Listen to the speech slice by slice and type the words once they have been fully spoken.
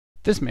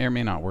This may or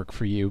may not work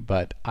for you,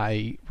 but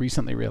I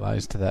recently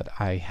realized that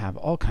I have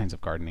all kinds of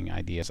gardening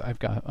ideas. I've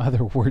got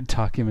other Word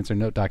documents or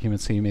note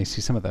documents, so you may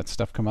see some of that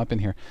stuff come up in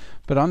here.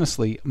 But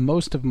honestly,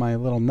 most of my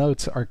little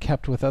notes are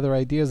kept with other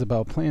ideas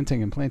about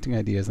planting and planting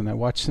ideas, and I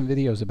watched some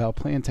videos about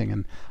planting,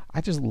 and I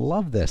just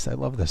love this. I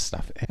love this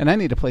stuff. And I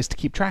need a place to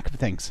keep track of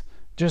things.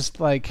 Just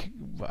like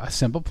a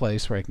simple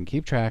place where I can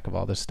keep track of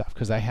all this stuff,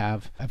 because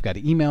I've got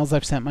emails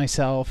I've sent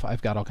myself,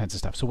 I've got all kinds of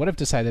stuff. So what I've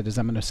decided is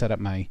I'm going to set up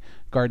my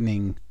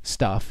gardening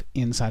stuff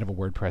inside of a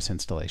WordPress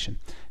installation.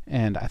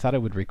 And I thought I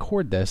would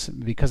record this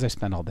because I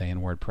spend all day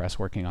in WordPress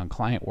working on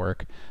client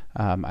work.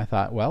 I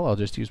thought, well, I'll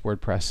just use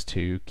WordPress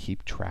to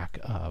keep track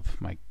of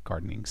my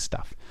gardening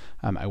stuff.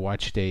 I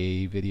watched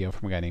a video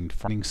from a guy named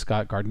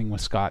Scott, Gardening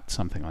with Scott,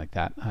 something like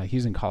that.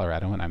 He's in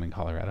Colorado and I'm in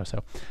Colorado.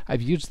 So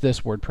I've used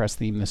this WordPress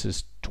theme. This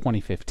is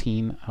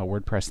 2015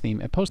 WordPress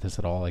theme. I post this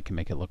at all. I can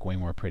make it look way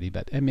more pretty,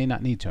 but I may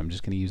not need to. I'm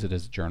just going to use it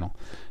as a journal.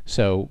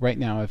 So right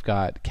now I've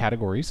got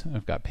categories,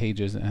 I've got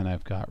pages, and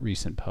I've got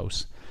recent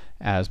posts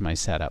as my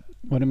setup.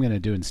 What I'm going to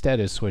do instead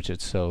is switch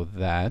it so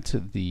that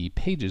the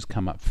pages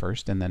come up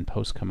first and then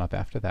posts come up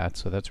after that.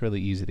 So that's really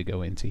easy to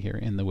go into here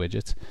in the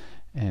widgets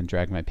and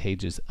drag my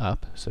pages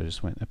up. So I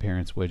just went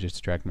appearance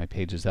widgets, drag my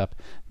pages up.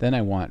 Then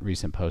I want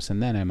recent posts,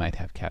 and then I might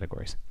have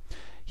categories.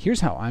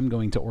 Here's how I'm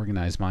going to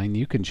organize mine.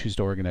 You can choose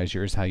to organize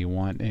yours how you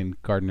want. In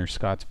Gardener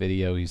Scott's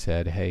video, he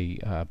said, hey,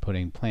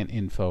 putting plant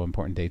info,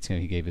 important dates,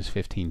 he gave us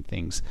 15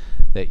 things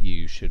that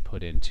you should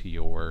put into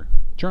your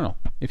journal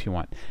if you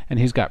want. And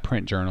he's got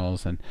print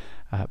journals, and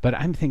but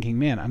I'm thinking,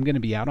 man, I'm going to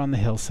be out on the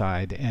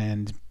hillside,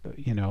 and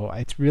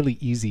it's really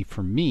easy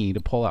for me to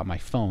pull out my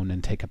phone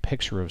and take a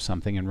picture of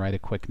something and write a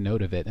quick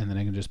note of it, and then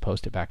I can just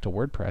post it back to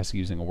WordPress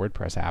using a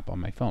WordPress app on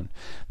my phone.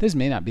 This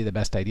may not be the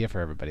best idea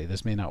for everybody.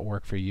 This may not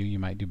work for you. You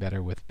might do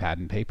better with pad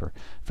and paper.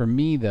 For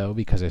me, though,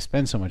 because I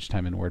spend so much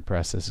time in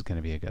WordPress, this is going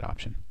to be a good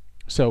option.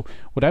 So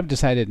what I've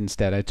decided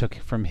instead, I took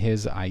from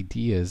his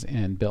ideas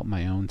and built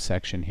my own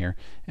section here.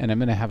 And I'm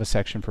going to have a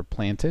section for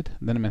planted.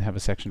 Then I'm going to have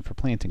a section for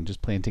planting,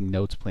 just planting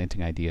notes,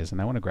 planting ideas.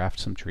 And I want to graft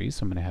some trees.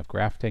 So I'm going to have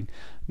grafting.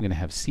 I'm going to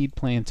have seed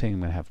planting.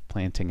 I'm going to have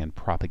planting and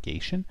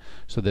propagation.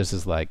 So this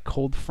is like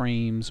cold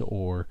frames,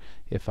 or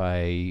if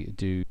I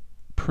do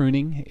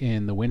pruning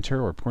in the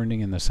winter or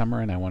pruning in the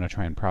summer and I want to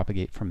try and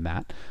propagate from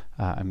that.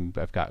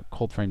 I've got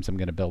cold frames I'm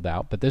going to build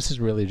out, but this is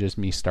really just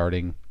me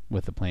starting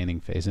with the planning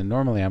phase. And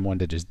normally I'm one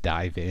to just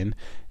dive in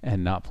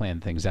and not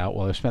plan things out.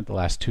 Well, I've spent the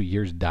last 2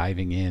 years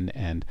diving in,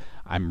 and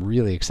I'm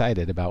really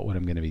excited about what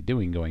I'm going to be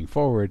doing going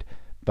forward.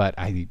 But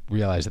I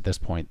realize at this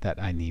point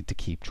that I need to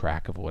keep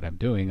track of what I'm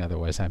doing,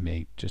 otherwise I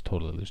may just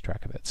totally lose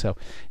track of it. So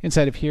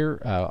inside of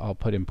here, I'll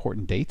put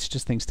important dates,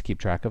 just things to keep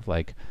track of,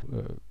 like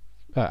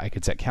I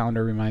could set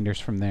calendar reminders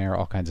from there,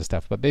 all kinds of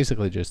stuff. But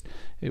basically just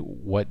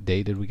what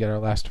day did we get our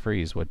last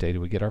freeze? What day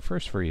did we get our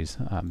first freeze?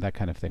 That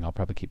kind of thing I'll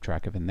probably keep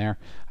track of in there.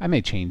 I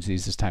may change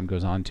these as time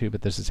goes on too,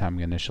 but this is how I'm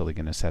initially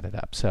going to set it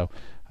up. So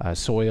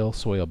soil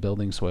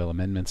building, soil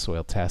amendments,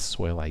 soil tests,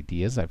 soil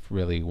ideas. I've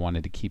really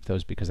wanted to keep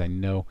those because I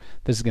know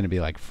this is going to be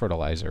like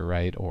fertilizer,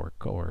 right? Or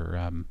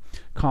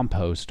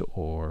compost,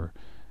 or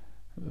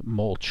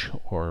mulch,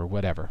 or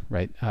whatever,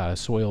 right?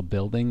 Soil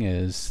building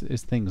is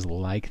things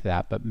like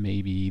that, but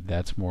maybe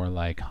that's more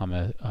like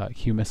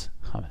humus.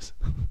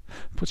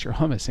 Put your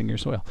hummus in your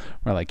soil,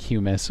 or like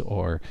humus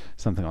or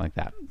something like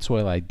that.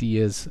 Soil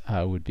ideas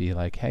would be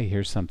like, hey,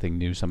 here's something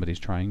new somebody's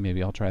trying,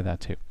 maybe I'll try that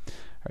too.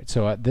 All right,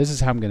 so this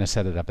is how I'm going to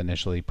set it up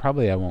initially.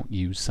 Probably I won't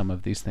use some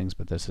of these things,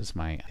 but this is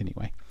my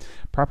anyway.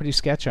 Property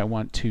sketch, I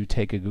want to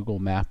take a Google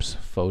Maps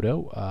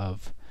photo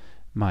of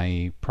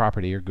my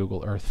property, or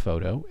Google Earth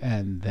photo,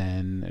 and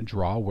then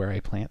draw where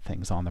I plant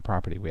things on the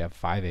property. We have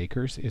 5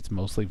 acres. It's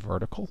mostly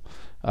vertical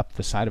up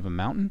the side of a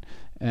mountain,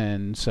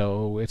 and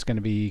so it's going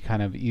to be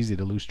kind of easy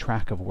to lose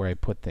track of where I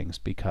put things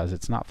because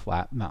it's not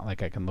flat, not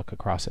like I can look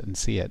across it and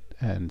see it,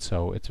 and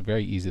so it's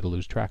very easy to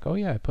lose track. Oh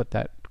yeah, I put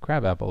that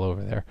crab apple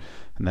over there,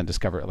 and then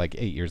discover it like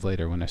 8 years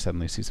later when I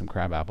suddenly see some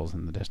crab apples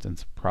in the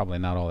distance. Probably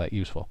not all that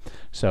useful.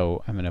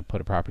 So I'm going to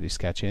put a property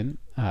sketch in.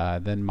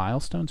 Then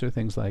milestones are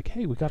things like,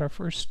 hey, we got our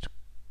first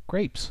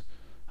grapes.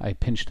 I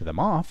pinched them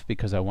off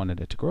because I wanted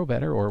it to grow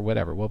better, or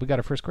whatever. Well, we got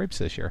our first grapes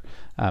this year.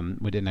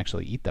 We didn't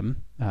actually eat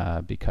them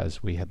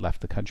because we had left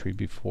the country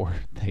before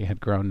they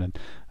had grown, and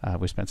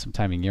we spent some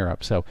time in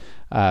Europe. So,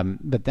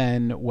 but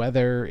then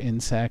weather,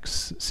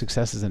 insects,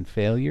 successes and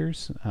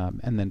failures,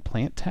 and then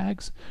plant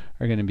tags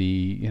are going to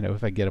be,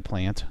 if I get a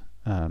plant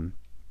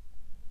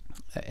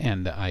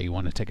and I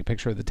want to take a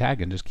picture of the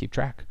tag and just keep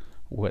track.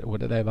 What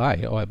did I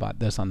buy? Oh, I bought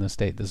this on this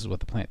date. This is what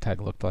the plant tag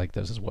looked like.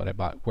 This is what I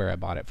bought, where I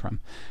bought it from.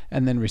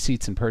 And then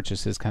receipts and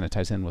purchases kind of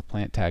ties in with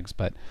plant tags,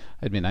 but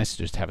it'd be nice to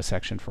just have a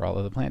section for all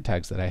of the plant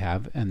tags that I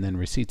have. And then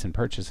receipts and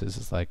purchases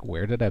is like,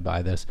 where did I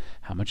buy this?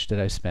 How much did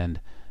I spend?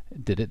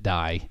 Did it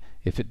die?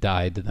 If it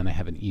died, then I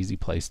have an easy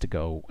place to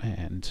go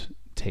and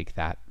take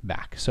that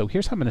back. So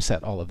here's how I'm going to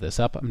set all of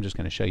this up. I'm just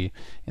going to show you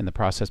in the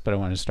process, but I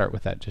want to start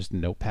with that just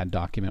notepad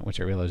document,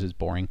 which I realize is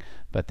boring,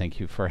 but thank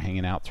you for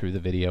hanging out through the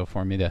video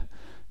for me to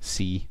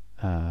see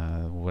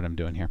what I'm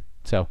doing here.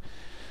 So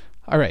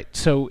All right,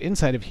 so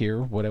inside of here,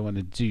 what I want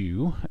to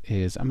do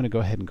is I'm going to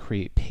go ahead and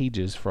create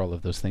pages for all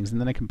of those things, and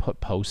then I can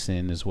put posts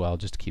in as well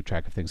just to keep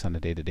track of things on a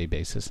day-to-day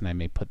basis, and I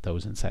may put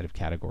those inside of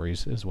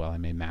categories as well. I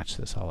may match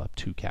this all up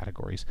to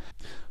categories.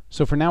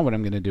 So for now, what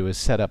I'm going to do is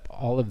set up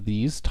all of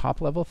these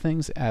top-level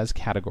things as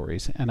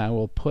categories, and I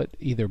will put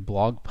either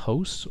blog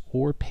posts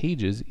or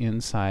pages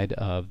inside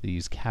of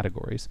these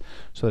categories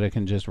so that I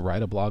can just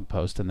write a blog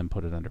post and then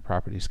put it under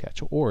Property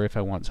Sketch. Or if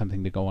I want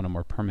something to go on a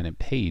more permanent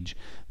page,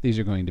 these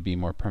are going to be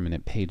more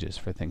permanent pages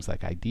for things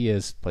like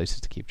ideas, places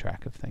to keep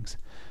track of things.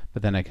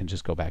 But then I can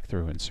just go back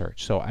through and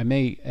search. So I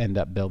may end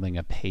up building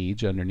a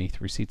page underneath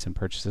receipts and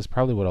purchases.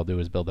 Probably what I'll do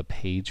is build a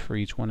page for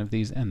each one of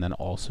these and then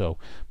also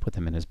put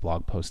them in as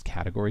blog post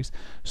categories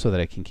so that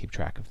I can keep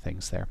track of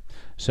things there.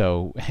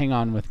 So hang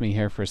on with me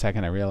here for a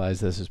second. I realize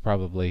this is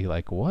probably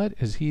like, what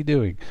is he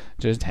doing?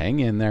 Just hang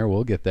in there.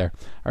 We'll get there.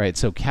 All right,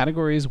 so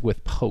categories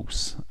with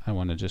posts. I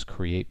want to just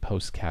create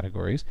post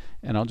categories,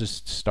 and I'll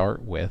just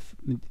start with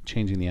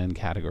changing the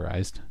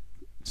uncategorized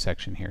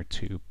section here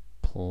to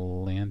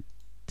planted.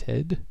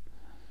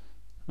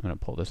 I'm going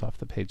to pull this off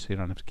the page so you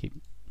don't have to keep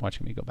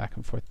watching me go back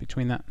and forth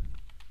between that.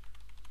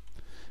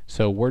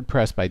 So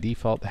WordPress by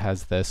default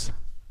has this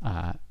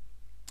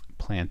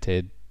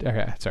planted,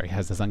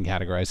 has this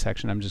uncategorized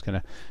section. I'm just going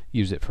to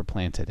use it for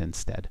planted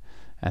instead.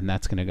 And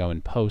that's going to go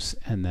in posts,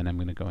 and then I'm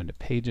going to go into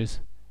pages,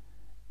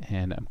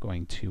 and I'm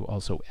going to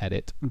also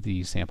edit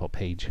the sample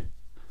page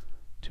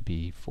to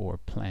be for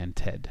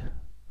planted.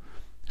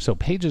 So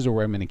pages are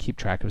where I'm going to keep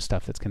track of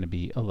stuff that's going to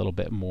be a little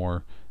bit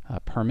more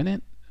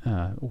permanent,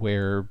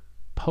 where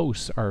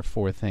posts are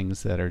for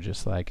things that are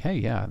just like, hey,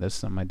 yeah, this is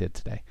something I did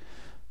today.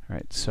 All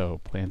right,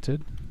 so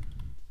planted,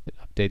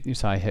 update. You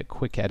saw I hit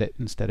quick edit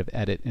instead of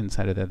edit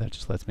inside of there. That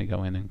just lets me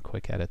go in and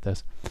quick edit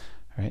this.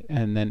 All right,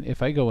 and then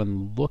if I go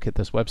and look at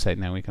this website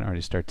now, we can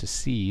already start to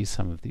see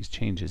some of these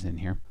changes in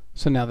here.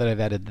 So now that I've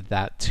added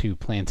that to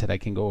planted, I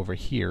can go over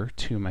here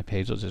to my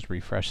page. I'll just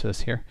refresh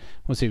this here.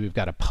 We'll see we've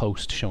got a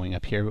post showing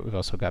up here, but we've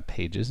also got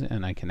pages,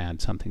 and I can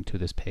add something to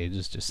this page.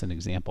 It's just an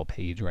example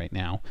page right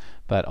now,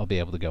 but I'll be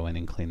able to go in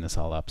and clean this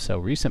all up. So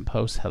recent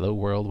posts, hello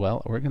world.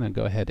 Well, we're going to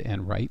go ahead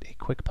and write a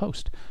quick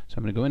post. So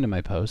I'm going to go into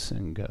my posts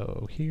and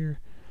go here,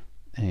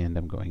 and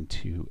I'm going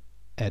to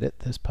edit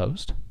this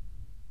post.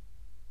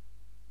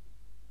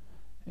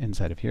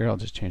 Inside of here, I'll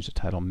just change the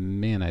title.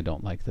 Man, I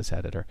don't like this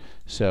editor.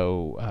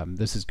 So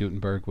this is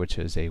Gutenberg, which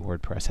is a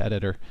WordPress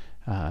editor.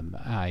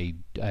 I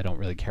don't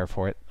really care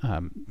for it.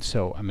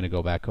 So I'm going to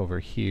go back over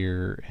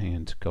here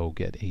and go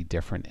get a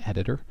different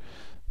editor.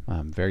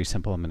 Very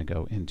simple. I'm going to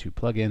go into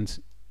plugins,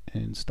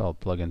 install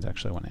plugins.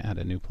 Actually, I want to add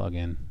a new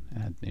plugin,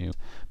 add new.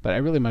 But I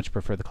really much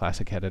prefer the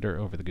classic editor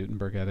over the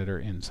Gutenberg editor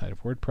inside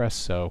of WordPress.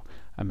 So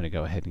I'm going to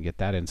go ahead and get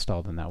that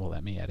installed, and that will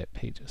let me edit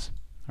pages.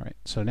 All right.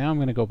 So now I'm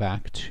going to go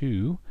back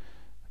to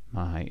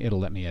it'll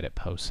let me edit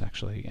posts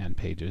actually and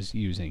pages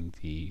using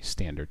the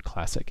standard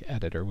classic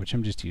editor, which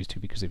I'm just used to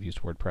because I've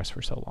used WordPress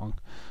for so long.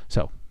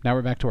 So now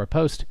we're back to our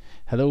post.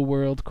 Hello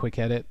world, quick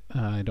edit.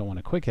 I don't want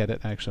to quick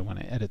edit. I actually want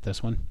to edit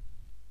this one.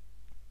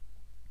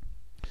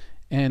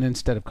 And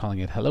instead of calling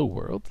it hello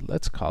world,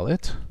 let's call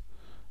it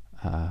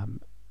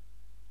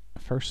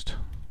first,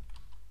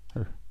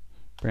 or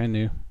brand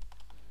new,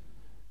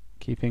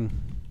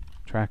 keeping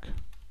track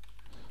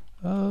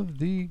of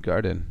the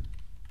garden.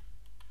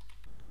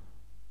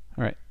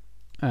 All right,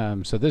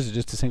 so this is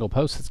just a single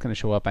post that's going to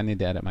show up. I need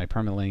to edit my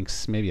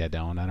permalinks. Maybe I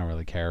don't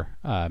really care.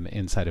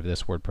 Inside of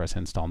this WordPress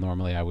install,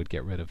 normally I would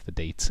get rid of the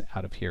dates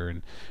out of here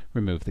and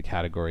remove the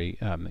category.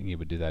 And you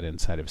would do that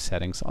inside of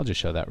settings. I'll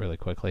just show that really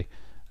quickly.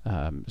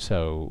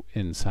 So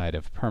inside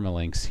of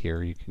permalinks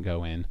here, you can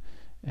go in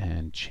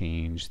and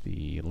change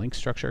the link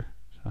structure.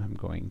 So I'm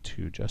going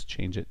to just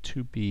change it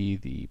to be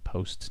the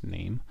post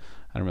name.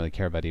 I don't really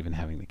care about even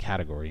having the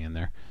category in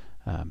there.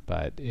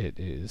 But it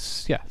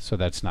is, yeah, so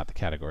that's not the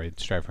category.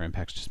 Strive for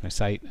Impact's just my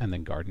site, and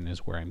then garden is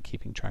where I'm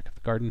keeping track of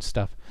the garden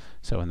stuff.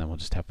 So, and then we'll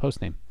just have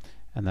post name,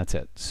 and that's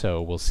it.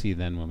 So we'll see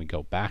then when we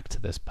go back to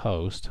this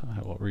post,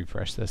 I will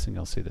refresh this, and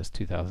you'll see this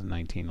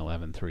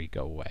 2019-11-3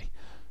 go away.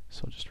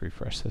 So I'll just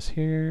refresh this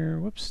here.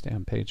 Whoops, stay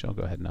on page. I'll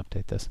go ahead and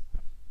update this.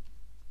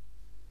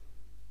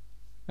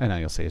 And now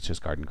you'll see it's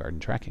just garden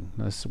tracking.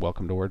 This is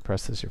welcome to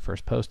WordPress. This is your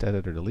first post.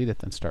 Edit or delete it,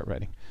 then start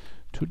writing.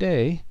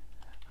 Today,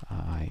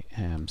 I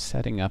am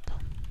setting up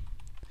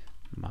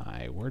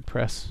my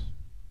WordPress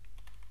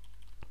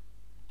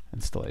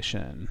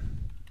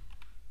installation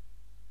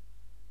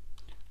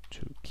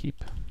to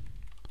keep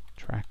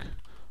track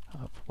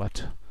of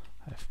what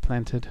I've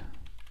planted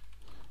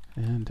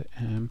and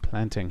am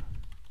planting.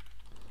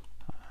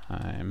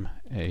 I'm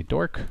a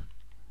dork,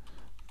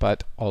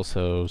 but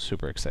also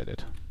super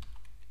excited.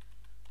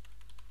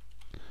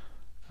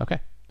 Okay.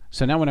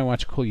 So now when I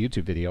watch a cool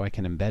YouTube video, I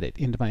can embed it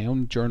into my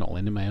own journal,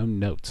 into my own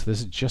notes. This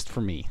is just for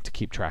me to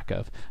keep track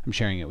of. I'm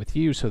sharing it with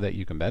you so that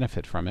you can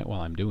benefit from it while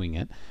I'm doing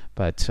it.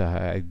 But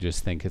I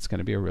just think it's going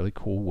to be a really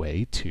cool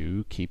way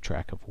to keep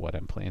track of what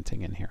I'm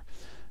planting in here.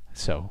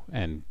 So,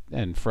 and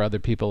for other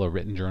people, a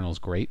written journal is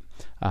great.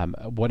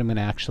 What I'm going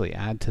to actually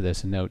add to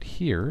this note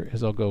here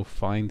is I'll go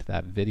find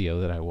that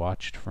video that I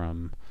watched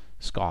from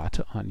Scott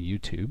on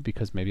YouTube,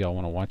 because maybe I'll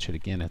want to watch it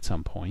again at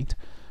some point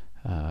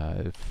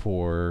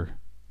for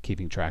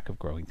keeping track of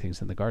growing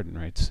things in the garden,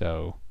 right?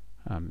 So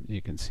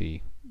you can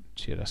see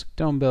geodesic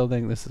dome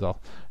building. This is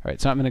all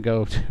right. So I'm going to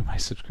go to my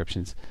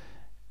subscriptions,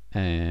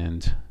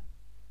 and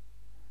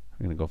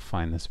I'm going to go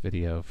find this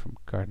video from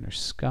Gardener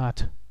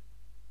Scott.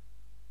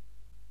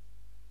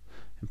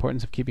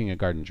 Importance of keeping a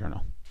garden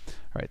journal.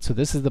 All right, so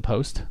this is the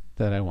post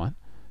that I want.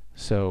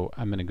 So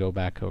I'm going to go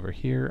back over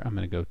here. I'm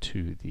going to go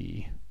to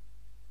the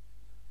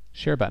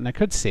share button. I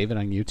could save it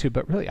on YouTube,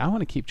 but really I want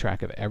to keep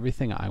track of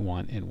everything I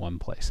want in one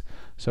place.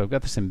 So I've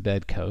got this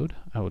embed code.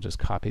 I will just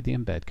copy the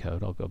embed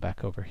code. I'll go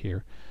back over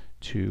here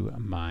to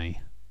my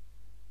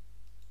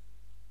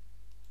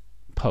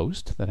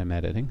post that I'm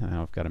editing.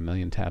 Now I've got a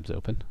million tabs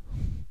open.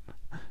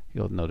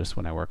 You'll notice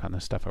when I work on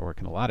this stuff, I work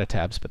in a lot of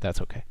tabs, but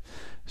that's okay.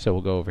 So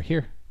we'll go over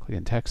here, click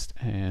in text,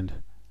 and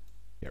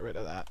get rid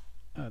of that.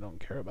 I don't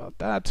care about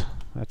that.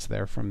 That's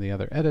there from the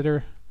other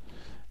editor.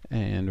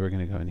 And we're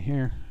going to go in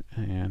here,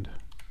 and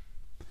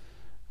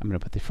I'm going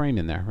to put the frame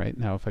in there. Right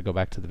now, if I go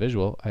back to the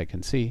visual, I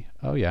can see,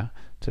 oh yeah,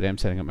 today I'm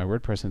setting up my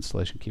WordPress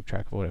installation, keep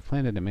track of what I've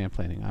planted and man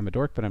planting. I'm a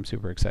dork, but I'm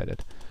super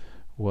excited.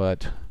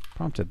 What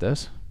prompted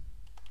this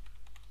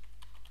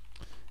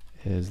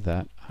is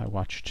that I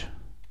watched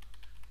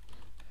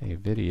a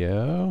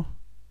video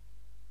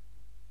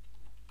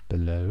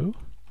below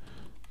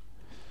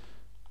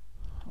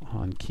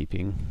on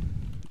keeping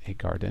a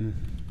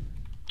garden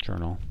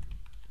journal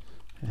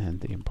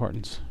and the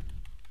importance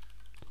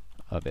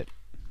of it,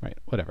 right?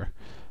 Whatever.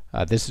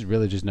 This is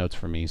really just notes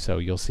for me, so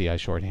you'll see I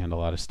shorthand a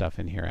lot of stuff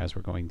in here as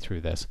we're going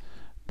through this,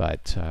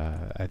 but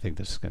I think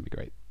this is going to be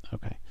great.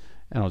 Okay,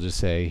 and I'll just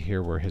say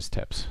here were his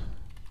tips.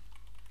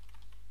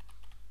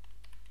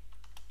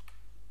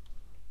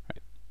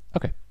 Right.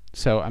 Okay,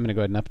 so I'm going to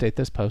go ahead and update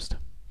this post.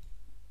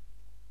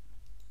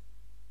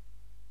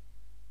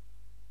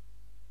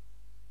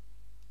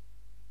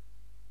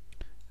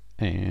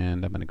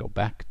 And I'm going to go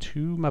back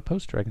to my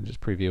post, or I can just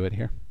preview it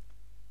here.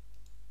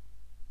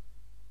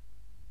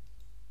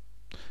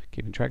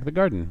 Keeping track of the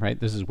garden, right?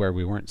 This is where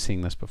we weren't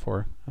seeing this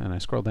before. And I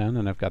scroll down,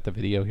 and I've got the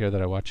video here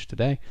that I watched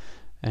today.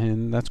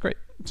 And that's great.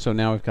 So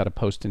now I've got a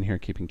post in here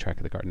keeping track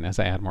of the garden. As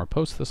I add more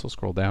posts, this will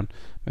scroll down.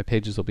 My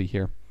pages will be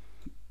here.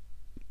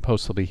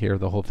 Posts will be here.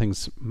 The whole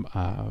thing's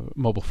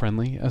mobile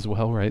friendly as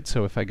well, right?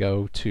 So if I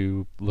go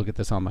to look at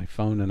this on my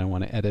phone and I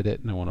want to edit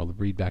it and I want to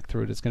read back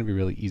through it, it's going to be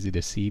really easy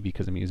to see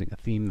because I'm using a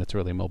theme that's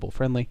really mobile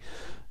friendly.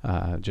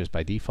 Just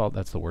by default,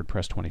 that's the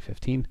WordPress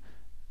 2015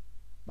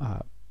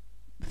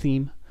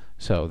 theme.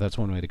 So that's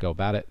one way to go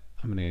about it.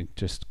 I'm going to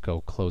just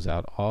go close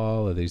out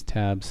all of these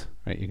tabs,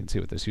 right? You can see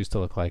what this used to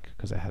look like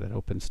because I had it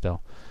open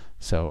still.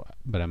 So,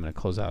 but I'm going to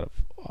close out of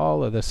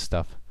all of this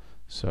stuff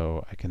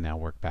so I can now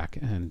work back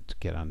and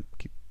get on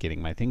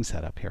getting my things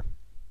set up here.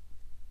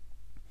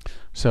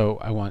 So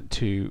I want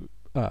to,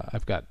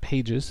 I've got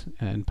pages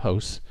and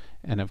posts,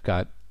 and I've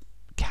got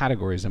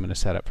categories I'm going to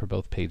set up for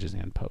both pages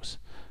and posts.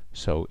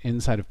 So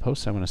inside of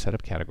posts, I want to set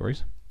up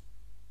categories.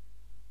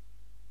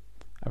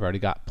 I've already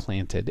got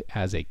planted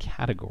as a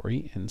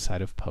category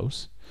inside of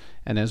posts.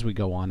 And as we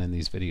go on in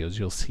these videos,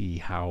 you'll see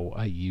how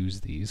I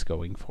use these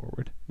going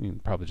forward. You can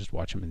probably just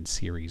watch them in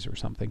series or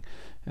something,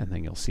 and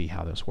then you'll see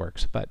how this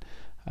works. But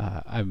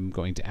I'm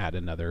going to add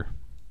another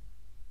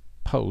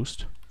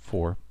post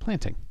for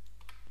planting.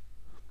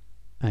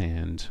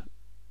 And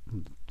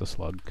the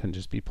slug can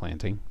just be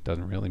planting.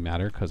 Doesn't really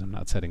matter because I'm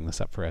not setting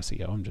this up for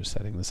SEO. I'm just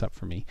setting this up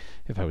for me.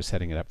 If I was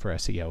setting it up for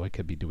SEO, I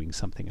could be doing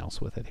something else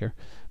with it here.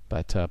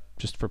 But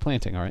just for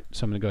planting, all right.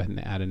 So I'm going to go ahead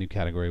and add a new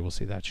category. We'll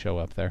see that show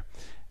up there.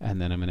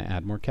 And then I'm going to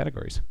add more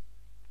categories.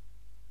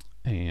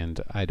 And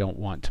I don't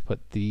want to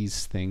put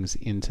these things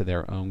into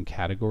their own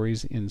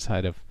categories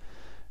inside of,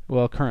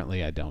 well,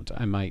 currently I don't.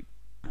 I might,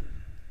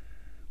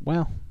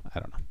 well, I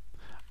don't know.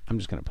 I'm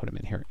just going to put them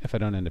in here. If I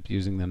don't end up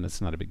using them, that's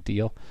not a big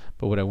deal.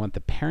 But what I want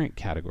the parent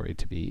category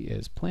to be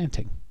is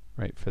planting,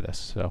 right, for this.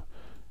 So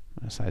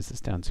I'm going to size this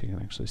down so you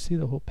can actually see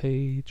the whole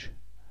page.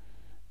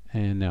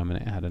 And now I'm going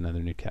to add another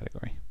new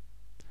category.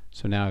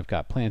 So now I've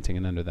got planting,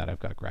 and under that I've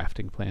got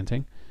grafting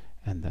planting.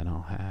 And then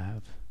I'll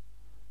have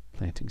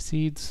planting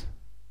seeds.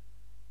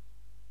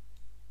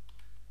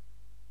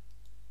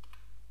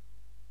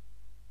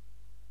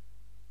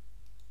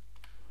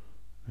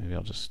 Maybe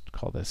I'll just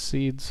call this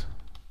seeds.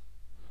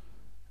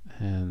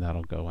 And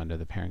that'll go under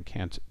the parent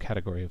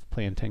category of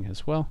planting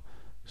as well.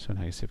 So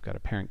now you see I've got a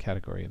parent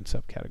category and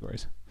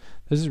subcategories.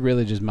 This is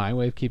really just my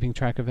way of keeping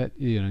track of it.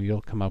 You know,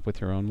 you'll come up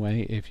with your own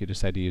way if you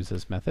decide to use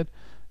this method,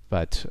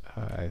 but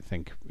I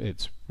think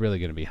it's really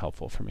going to be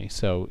helpful for me.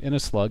 So in a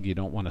slug, you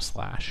don't want a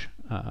slash.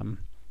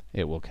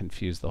 It will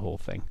confuse the whole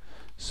thing.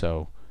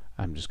 So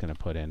I'm just going to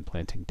put in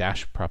planting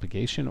dash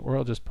propagation, or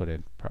I'll just put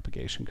in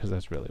propagation because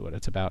that's really what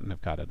it's about, and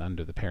I've got it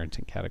under the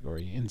parenting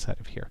category inside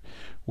of here.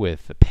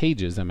 With the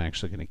pages, I'm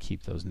actually going to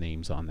keep those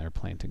names on there,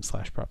 planting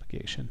 /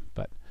 propagation.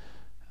 But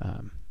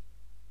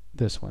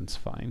this one's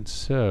fine.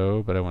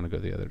 So, but I want to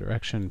go the other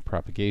direction.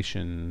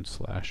 Propagation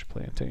 /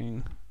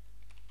 planting.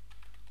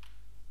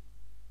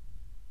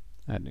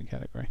 Add new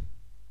category.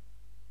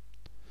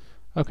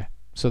 Okay,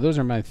 so those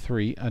are my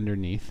 3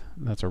 underneath.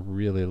 That's a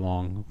really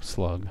long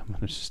slug. I'm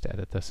going to just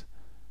edit this.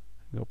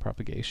 Go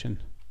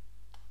propagation.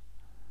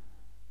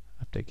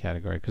 Update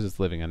category because it's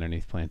living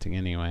underneath planting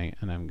anyway,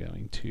 and I'm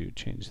going to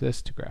change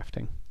this to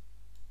grafting.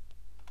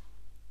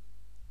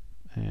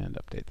 And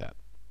update that.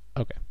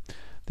 Okay.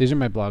 These are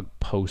my blog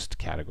post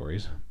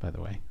categories, by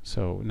the way.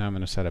 So now I'm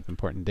going to set up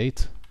important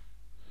dates.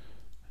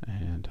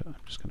 And I'm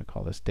just going to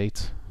call this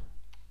dates.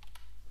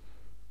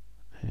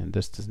 And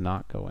this does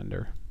not go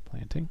under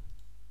planting.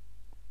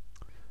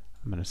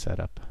 I'm going to set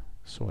up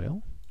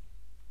soil.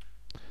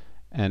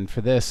 And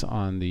for this,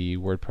 on the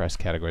WordPress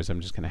categories,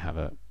 I'm just going to have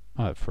a,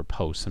 for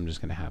posts, I'm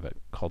just going to have it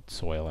called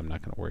soil. I'm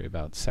not going to worry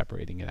about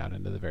separating it out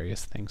into the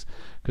various things,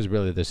 because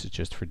really this is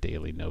just for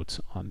daily notes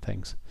on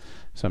things.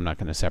 So I'm not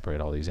going to separate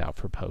all these out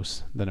for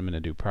posts. Then I'm going to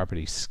do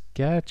property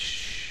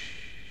sketch.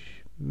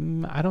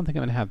 I don't think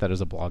I'm going to have that as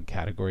a blog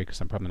category,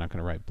 because I'm probably not going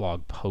to write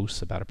blog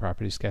posts about a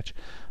property sketch.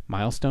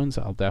 Milestones,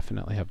 I'll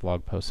definitely have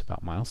blog posts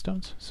about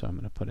milestones. So I'm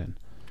going to put in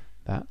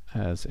that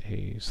as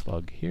a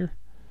slug here.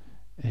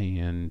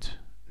 And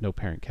no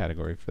parent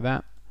category for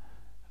that.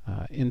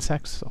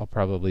 Insects, I'll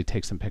probably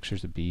take some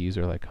pictures of bees,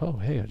 or like, oh,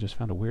 hey, I just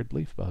found a weird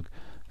leaf bug.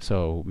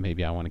 So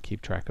maybe I want to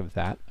keep track of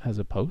that as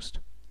a post.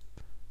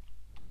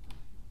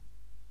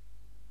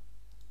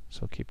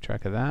 So keep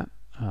track of that.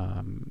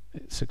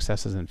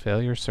 Successes and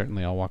failures,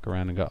 certainly I'll walk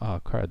around and go,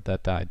 oh, crud,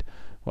 that died.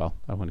 Well,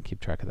 I want to keep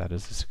track of that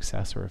as a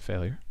success or a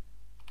failure.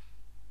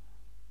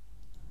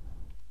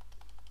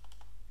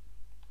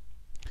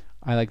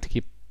 I like to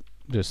keep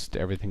just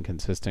everything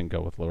consistent,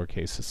 go with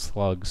lowercase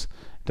slugs.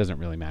 It doesn't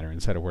really matter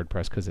inside of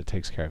WordPress because it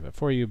takes care of it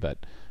for you,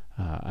 but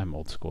I'm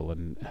old school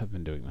and have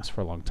been doing this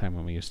for a long time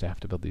when we used to have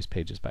to build these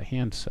pages by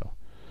hand. So,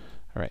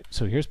 all right,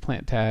 so here's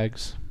plant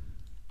tags.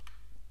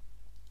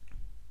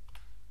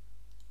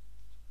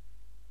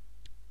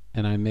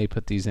 And I may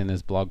put these in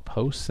as blog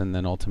posts, and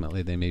then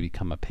ultimately they may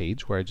become a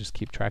page where I just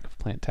keep track of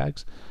plant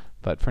tags.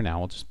 But for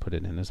now, I'll just put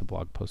it in as a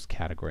blog post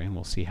category, and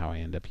we'll see how I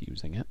end up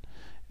using it.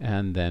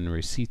 And then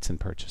receipts and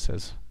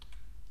purchases.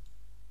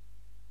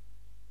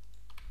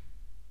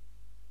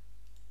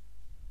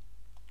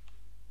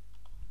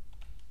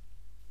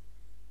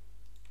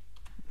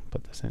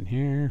 Put this in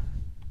here.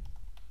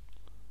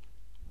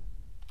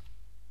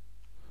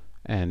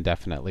 And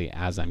definitely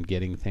as I'm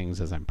getting things,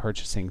 as I'm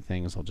purchasing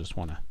things, I'll just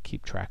want to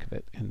keep track of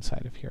it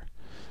inside of here.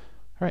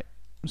 All right,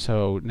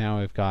 so now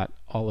I've got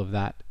all of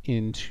that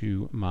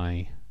into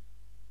my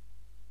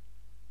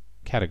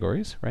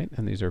categories, right?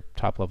 And these are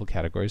top level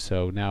categories.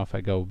 So now if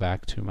I go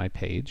back to my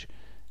page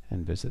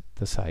and visit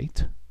the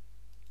site,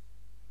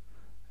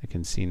 I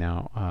can see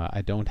now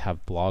I don't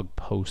have blog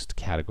post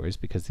categories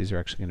because these are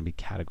actually going to be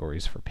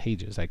categories for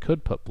pages. I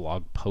could put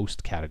blog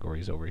post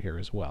categories over here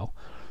as well,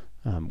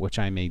 which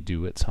I may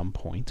do at some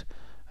point.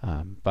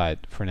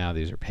 But for now,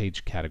 these are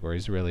page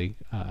categories. Really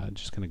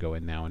just going to go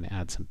in now and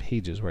add some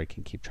pages where I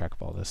can keep track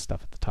of all this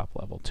stuff at the top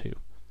level too.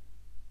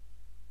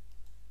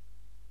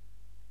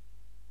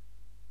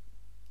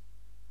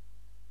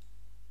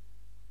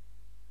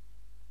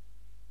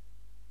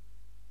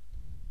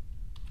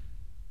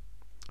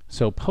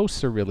 So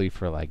posts are really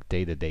for like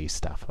day-to-day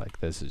stuff. Like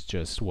this is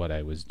just what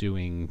I was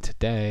doing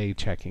today,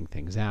 checking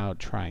things out,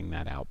 trying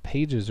that out.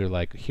 Pages are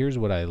like, here's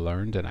what I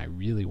learned and I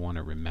really want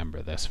to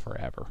remember this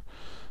forever.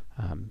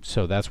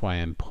 So that's why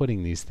I'm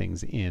putting these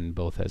things in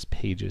both as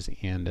pages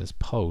and as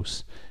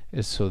posts,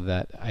 is so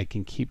that I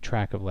can keep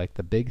track of like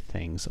the big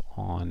things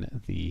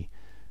on the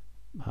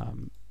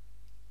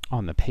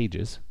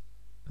pages.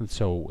 And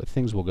so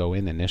things will go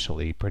in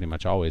initially pretty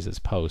much always as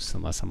posts,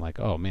 unless I'm like,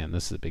 oh man,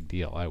 this is a big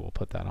deal, I will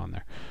put that on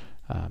there.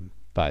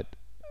 But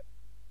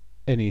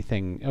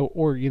anything,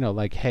 or you know,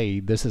 like, hey,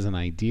 this is an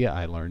idea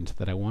I learned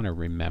that I want to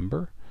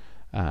remember,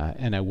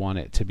 and I want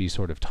it to be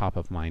sort of top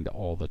of mind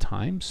all the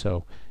time.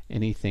 So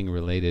anything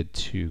related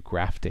to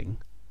grafting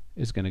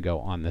is going to go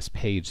on this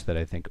page that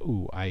I think,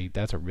 ooh,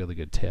 that's a really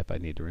good tip, I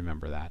need to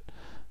remember that.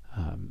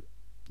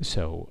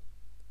 So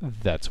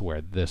that's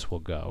where this will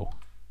go.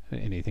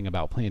 Anything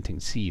about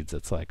planting seeds,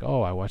 it's like,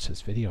 oh, I watched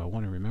this video, I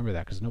want to remember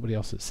that because nobody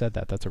else has said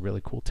that. That's a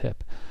really cool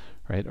tip,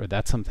 right? Or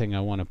that's something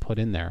I want to put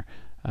in there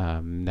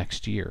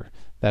next year.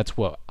 That's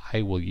what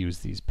I will use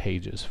these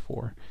pages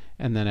for.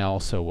 And then I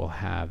also will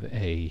have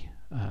a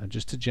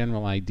just a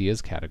general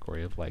ideas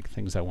category of like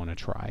things I want to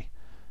try.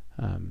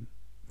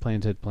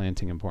 Planted,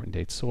 planting, important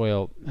dates,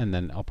 soil, and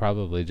then I'll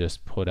probably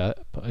just put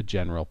up a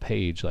general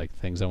page like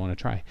things I want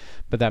to try.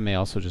 But that may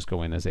also just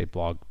go in as a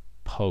blog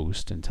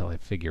post until I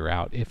figure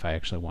out if I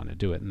actually want to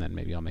do it, and then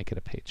maybe I'll make it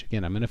a page.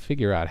 Again, I'm going to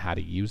figure out how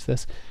to use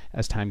this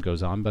as time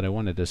goes on, but I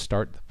wanted to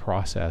start the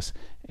process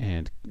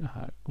and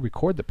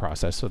record the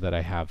process so that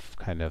I have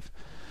kind of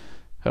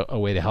a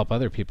way to help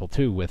other people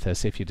too with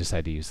this if you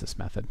decide to use this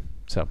method.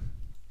 So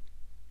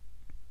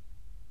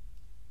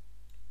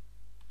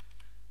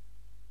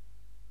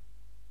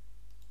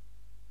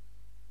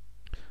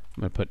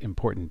I'm going to put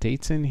important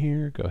dates in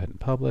here. Go ahead and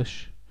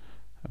publish.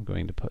 I'm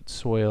going to put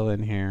soil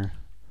in here.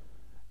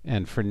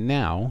 And for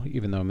now,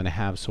 even though I'm going to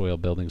have soil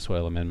building,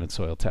 soil amendment,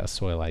 soil test,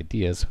 soil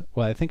ideas,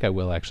 well, I think I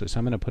will actually. So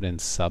I'm going to put in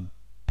sub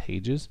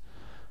pages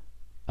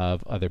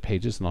of other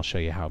pages, and I'll show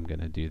you how I'm going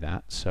to do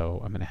that.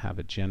 So I'm going to have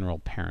a general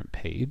parent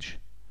page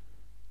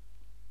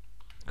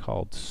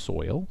called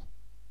soil.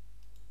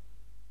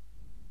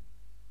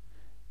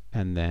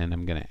 And then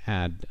I'm going to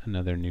add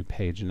another new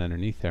page, and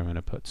underneath there I'm going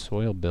to put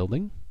soil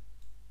building.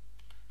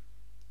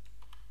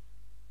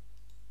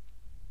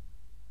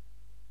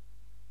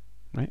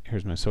 Right,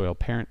 here's my soil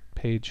parent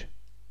page.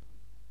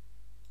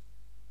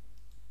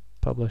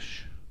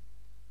 Publish.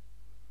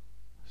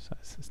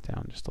 Size this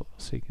down just a little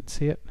so you can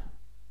see it.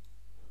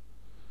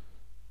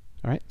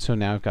 All right, so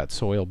now I've got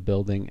soil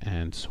building,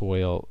 and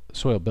soil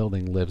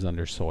building lives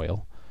under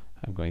soil.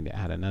 I'm going to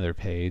add another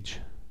page.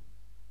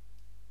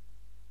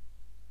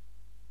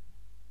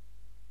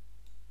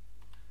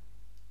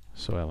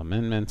 Soil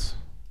amendments.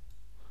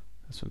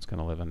 This one's going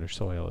to live under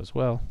soil as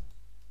well.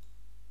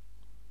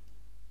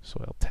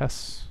 Soil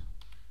tests.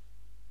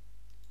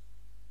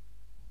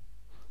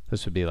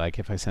 This would be like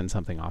if I send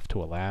something off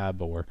to a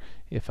lab, or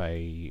if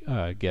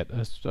I get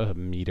a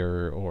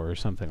meter or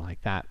something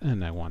like that,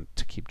 and I want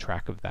to keep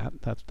track of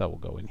that. That will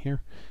go in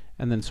here.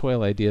 And then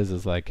soil ideas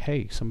is like,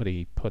 hey,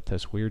 somebody put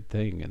this weird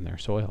thing in their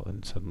soil,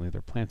 and suddenly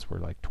their plants were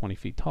like 20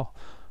 feet tall.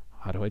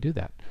 How do I do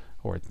that?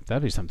 Or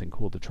that'd be something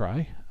cool to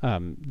try.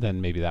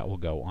 Then maybe that will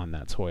go on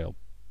that soil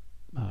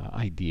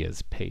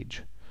ideas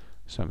page.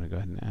 So I'm going to go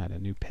ahead and add a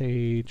new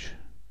page.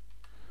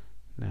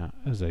 Now,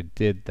 as I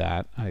did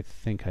that, I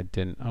think I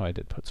didn't. Oh, I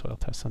did put soil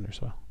tests under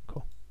soil.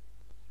 Cool.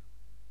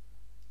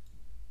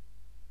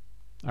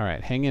 All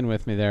right, hang in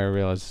with me there. I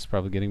realize it's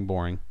probably getting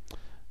boring.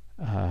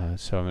 So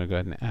I'm going to go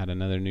ahead and add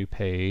another new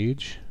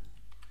page.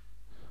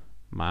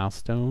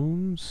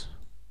 Milestones.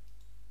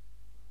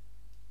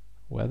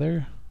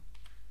 Weather.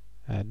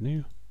 Add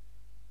new.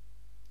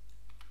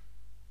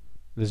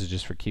 This is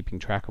just for keeping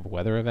track of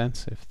weather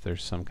events. If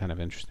there's some kind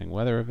of interesting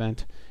weather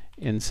event.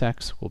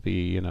 Insects will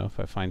be, if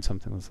I find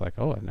something that's like,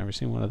 oh, I've never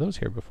seen one of those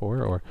here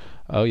before, or,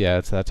 oh yeah,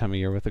 it's that time of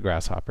year with the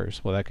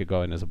grasshoppers. Well, that could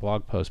go in as a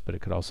blog post, but it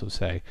could also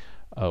say,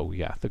 oh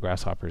yeah, the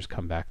grasshoppers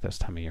come back this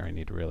time of year. I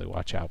need to really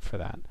watch out for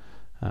that.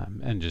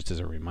 And just as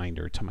a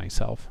reminder to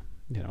myself,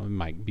 it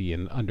might be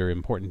under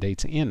important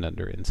dates and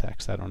under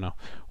insects. I don't know.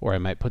 Or I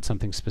might put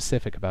something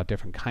specific about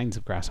different kinds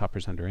of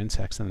grasshoppers under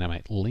insects, and then I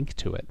might link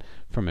to it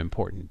from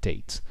important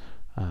dates,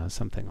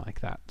 something like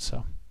that.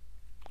 So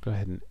go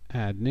ahead and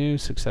add new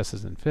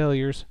successes and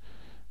failures.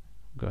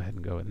 Go ahead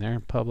and go in there,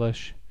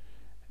 publish,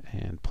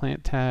 and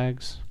plant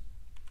tags.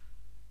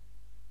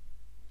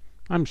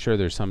 I'm sure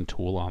there's some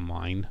tool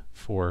online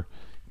for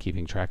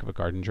keeping track of a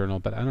garden journal,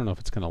 but I don't know if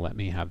it's going to let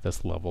me have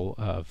this level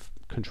of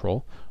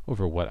control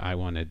over what I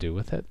want to do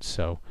with it.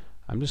 So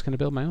I'm just going to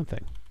build my own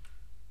thing,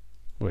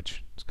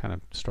 which is kind of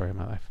the story of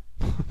my life,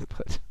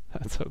 but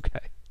that's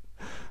okay.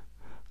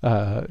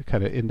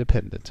 Kind of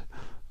independent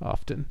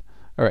often.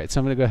 All right,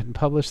 so I'm going to go ahead and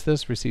publish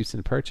this, receipts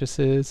and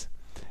purchases.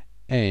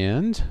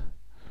 And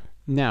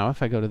now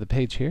if I go to the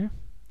page here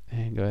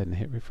and go ahead and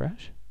hit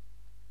refresh.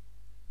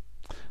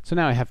 So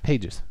now I have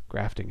pages,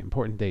 grafting,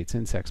 important dates,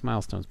 insects,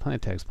 milestones,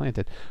 plant tags,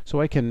 planted.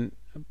 So I can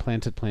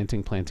planted,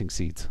 planting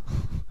seeds.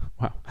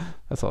 Wow,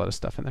 that's a lot of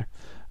stuff in there.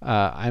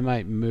 I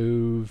might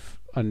move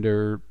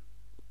under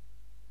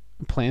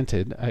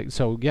planted.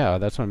 So yeah,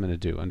 that's what I'm going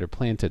to do. Under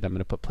planted, I'm going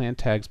to put plant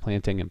tags,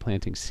 planting, and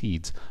planting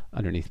seeds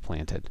underneath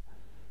planted.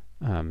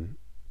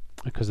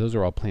 Because those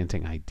are all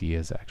planting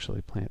ideas,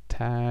 actually. Plant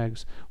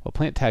tags. Well,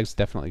 plant tags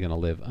definitely going to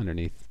live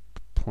underneath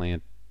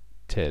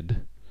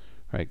planted,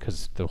 right?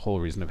 Because the whole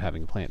reason of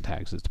having plant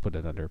tags is to put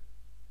it under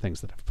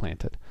things that I've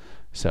planted.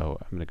 So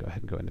I'm going to go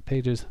ahead and go into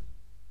pages.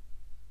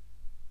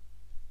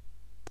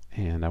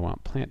 And I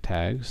want plant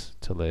tags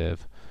to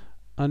live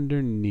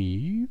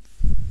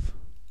underneath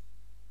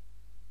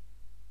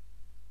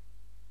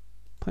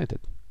planted.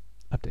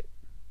 Update.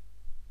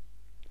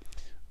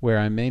 Where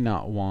I may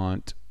not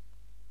want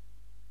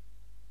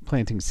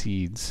planting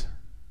seeds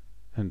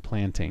and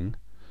planting,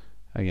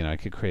 I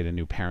could create a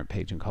new parent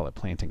page and call it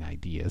planting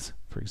ideas,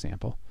 for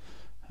example.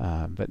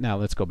 But now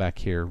let's go back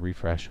here,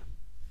 refresh.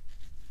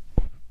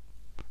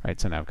 Right,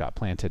 so now I've got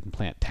planted, and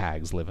plant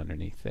tags live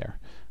underneath there.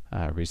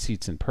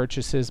 Receipts and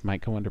purchases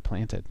might go under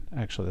planted.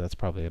 Actually, that's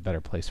probably a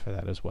better place for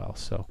that as well.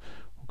 So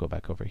we'll go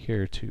back over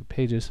here to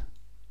pages.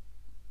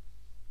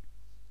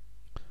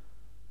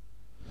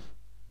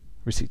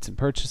 Receipts and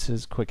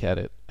purchases, quick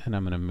edit, and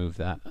I'm going to move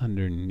that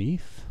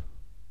underneath.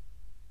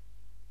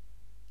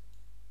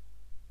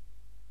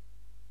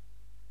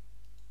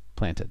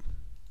 Planted.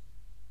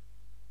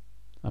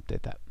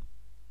 Update that.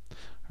 All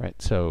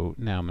right, so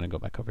now I'm going to go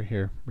back over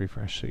here,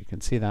 refresh so you can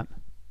see that.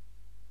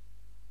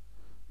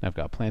 Now I've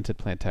got planted,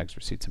 plant tags,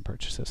 receipts, and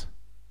purchases.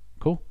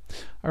 Cool.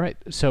 All right,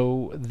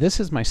 so this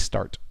is my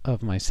start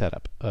of my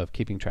setup of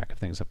keeping track of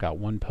things. I've got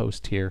one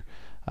post here,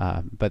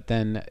 but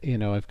then,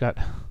 I've got,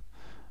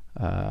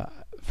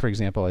 for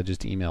example, I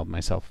just emailed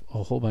myself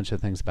a whole bunch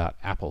of things about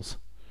apples,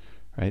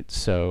 right?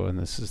 So, and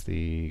this is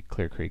the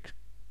Clear Creek,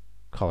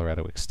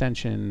 Colorado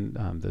extension.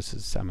 This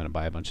is, I'm going to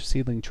buy a bunch of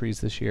seedling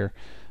trees this year,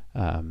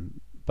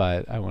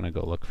 but I want to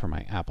go look for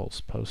my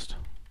apples post,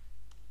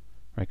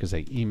 right? Because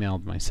I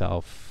emailed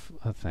myself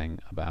a thing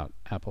about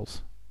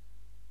apples.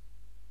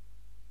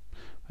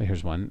 Well,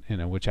 here's one, you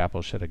know, which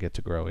apples should I get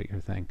to grow at your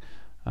thing?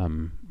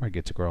 Or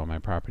get to grow on my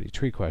property.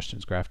 Tree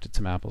questions. Grafted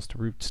some apples to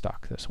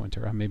rootstock this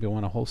winter. I maybe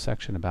want a whole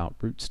section about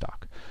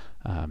rootstock.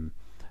 I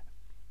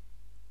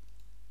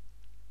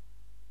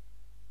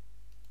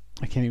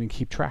can't even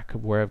keep track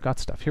of where I've got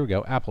stuff. Here we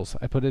go, apples.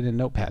 I put it in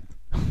Notepad.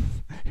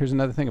 Here's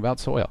another thing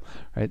about soil,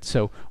 right?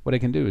 So what I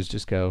can do is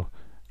just go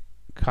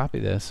copy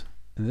this,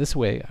 and this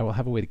way I will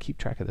have a way to keep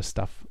track of this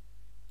stuff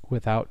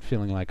without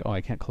feeling like, oh,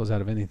 I can't close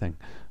out of anything.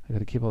 I got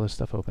to keep all this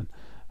stuff open.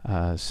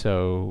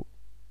 So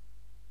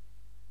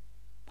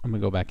I'm going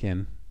to go back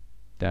in,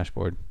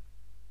 dashboard,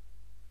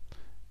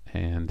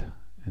 and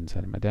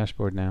inside of my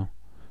dashboard now,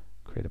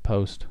 create a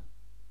post.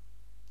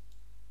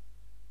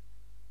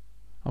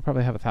 I'll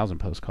probably have 1,000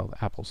 posts called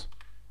apples,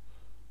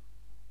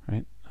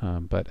 right?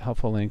 But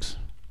helpful links.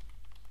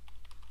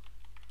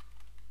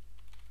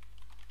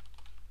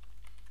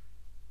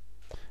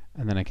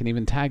 And then I can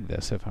even tag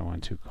this if I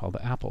want to, called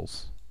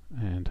apples.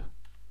 And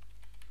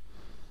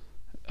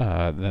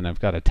then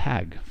I've got a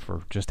tag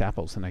for just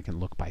apples, and I can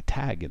look by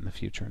tag in the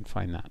future and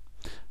find that.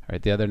 All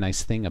right, the other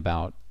nice thing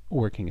about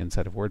working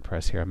inside of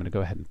WordPress here, I'm going to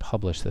go ahead and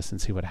publish this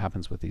and see what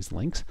happens with these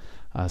links.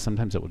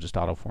 Sometimes it will just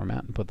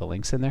auto-format and put the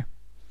links in there,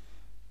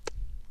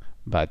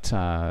 but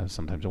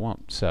sometimes it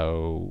won't.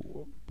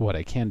 So what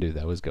I can do,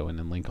 though, is go in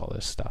and link all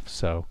this stuff.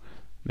 So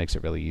it makes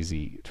it really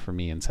easy for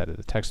me inside of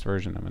the text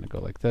version. I'm going to go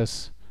like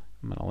this.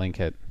 I'm going to link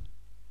it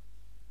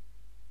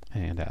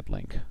and add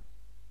link.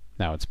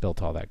 Now it's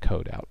built all that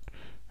code out.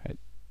 Right?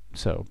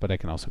 So, but I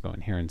can also go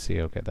in here and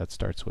see, okay, that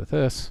starts with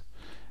this.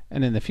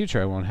 And in the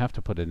future, I won't have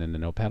to put it into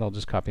Notepad. I'll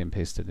just copy and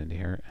paste it into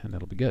here, and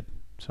it'll be good.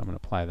 So I'm going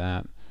to apply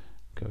that.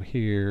 Go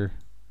here,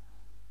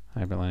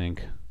 hyperlink.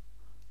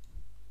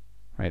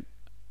 Right.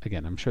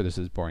 Again, I'm sure this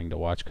is boring to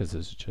watch because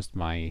this is just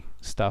my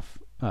stuff,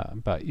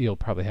 but you'll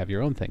probably have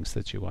your own things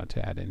that you want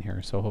to add in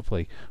here. So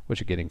hopefully what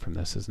you're getting from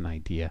this is an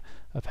idea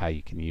of how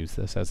you can use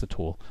this as a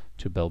tool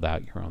to build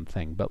out your own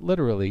thing. But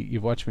literally,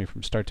 you've watched me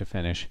from start to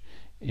finish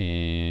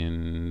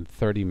in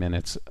 30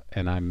 minutes,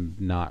 and I'm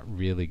not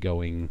really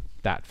going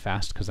that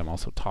fast because I'm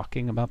also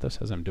talking about this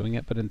as I'm doing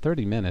it. But in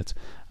 30 minutes,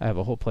 I have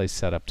a whole place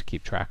set up to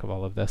keep track of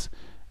all of this.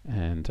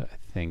 And I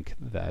think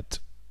that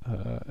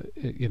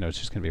you know, it's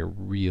just going to be a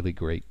really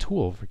great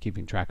tool for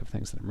keeping track of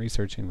things that I'm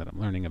researching, that I'm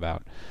learning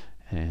about,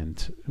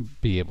 and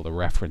be able to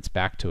reference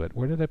back to it.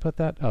 Where did I put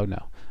that? Oh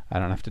no, I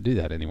don't have to do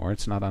that anymore.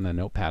 It's not on a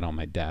notepad on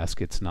my desk.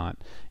 It's not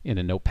in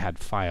a notepad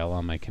file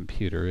on my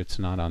computer. It's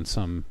not on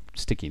some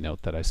sticky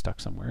note that I stuck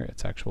somewhere.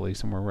 It's actually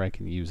somewhere where I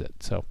can use it.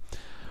 So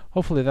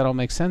hopefully that all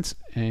makes sense,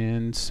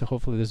 and so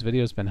hopefully this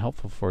video has been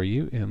helpful for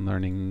you in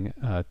learning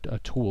a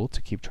tool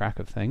to keep track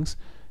of things.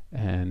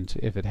 And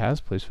if it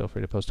has, please feel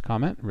free to post a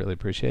comment. Really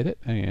appreciate it.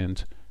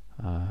 And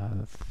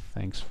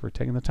thanks for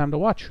taking the time to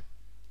watch.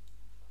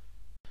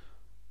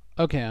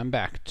 Okay, I'm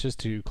back. Just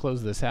to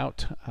close this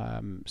out,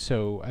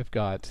 so I've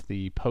got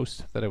the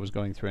post that I was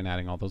going through and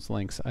adding all those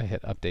links. I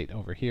hit update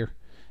over here,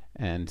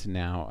 and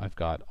now I've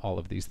got all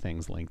of these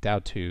things linked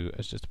out to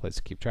as just a place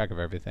to keep track of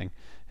everything.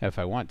 If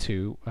I want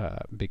to,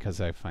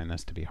 because I find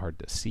this to be hard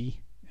to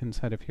see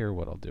inside of here,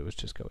 what I'll do is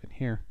just go in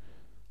here,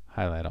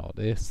 highlight all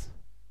this.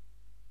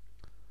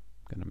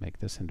 Going to make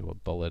this into a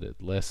bulleted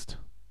list.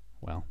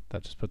 Well,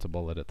 that just puts a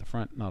bullet at the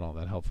front, not all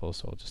that helpful,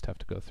 so I'll just have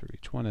to go through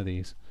each one of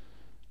these.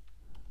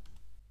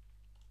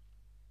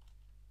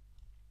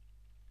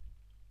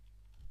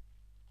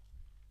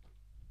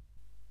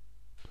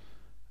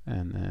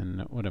 And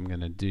then what I'm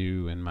going to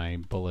do in my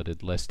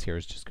bulleted list here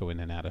is just go in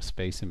and add a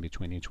space in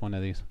between each one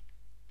of these.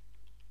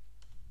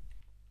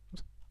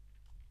 Oops.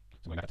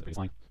 So going back to the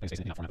baseline, space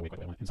in that format the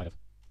way I want inside of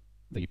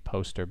the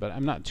poster, but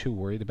I'm not too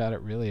worried about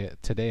it really.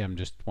 Today I'm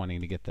just wanting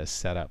to get this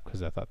set up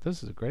because I thought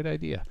this is a great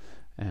idea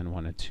and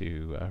wanted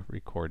to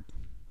record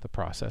the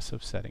process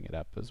of setting it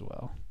up as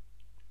well.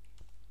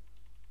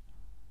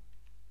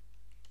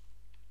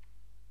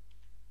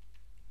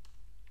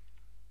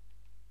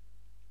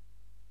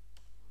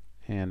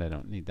 And I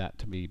don't need that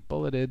to be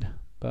bulleted,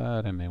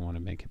 but I may want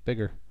to make it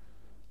bigger.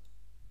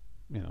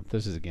 You know,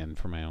 this is again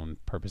for my own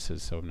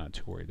purposes, so I'm not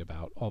too worried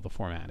about all the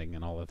formatting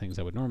and all the things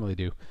I would normally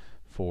do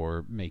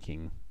for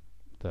making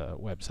the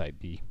website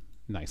be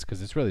nice,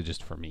 because it's really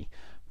just for me.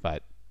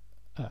 But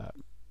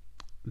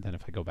then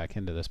if I go back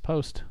into this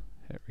post,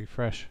 hit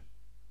refresh.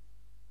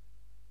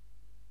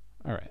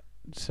 All right,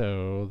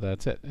 so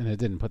that's it. And it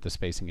didn't put the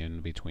spacing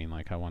in between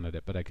like I wanted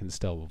it, but I can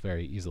still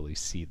very easily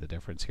see the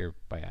difference here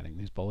by adding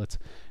these bullets.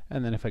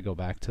 And then if I go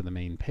back to the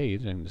main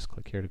page, I can just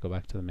click here to go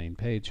back to the main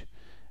page.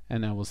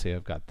 And now we'll see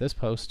I've got this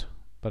post,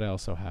 but I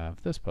also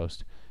have this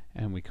post,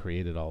 and we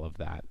created all of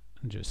that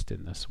just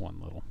in this one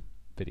little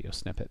video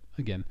snippet.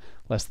 Again,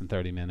 less than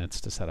 30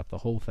 minutes to set up the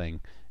whole thing,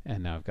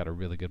 and now I've got a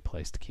really good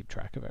place to keep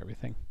track of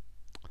everything.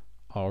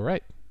 All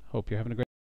right, hope you're having a great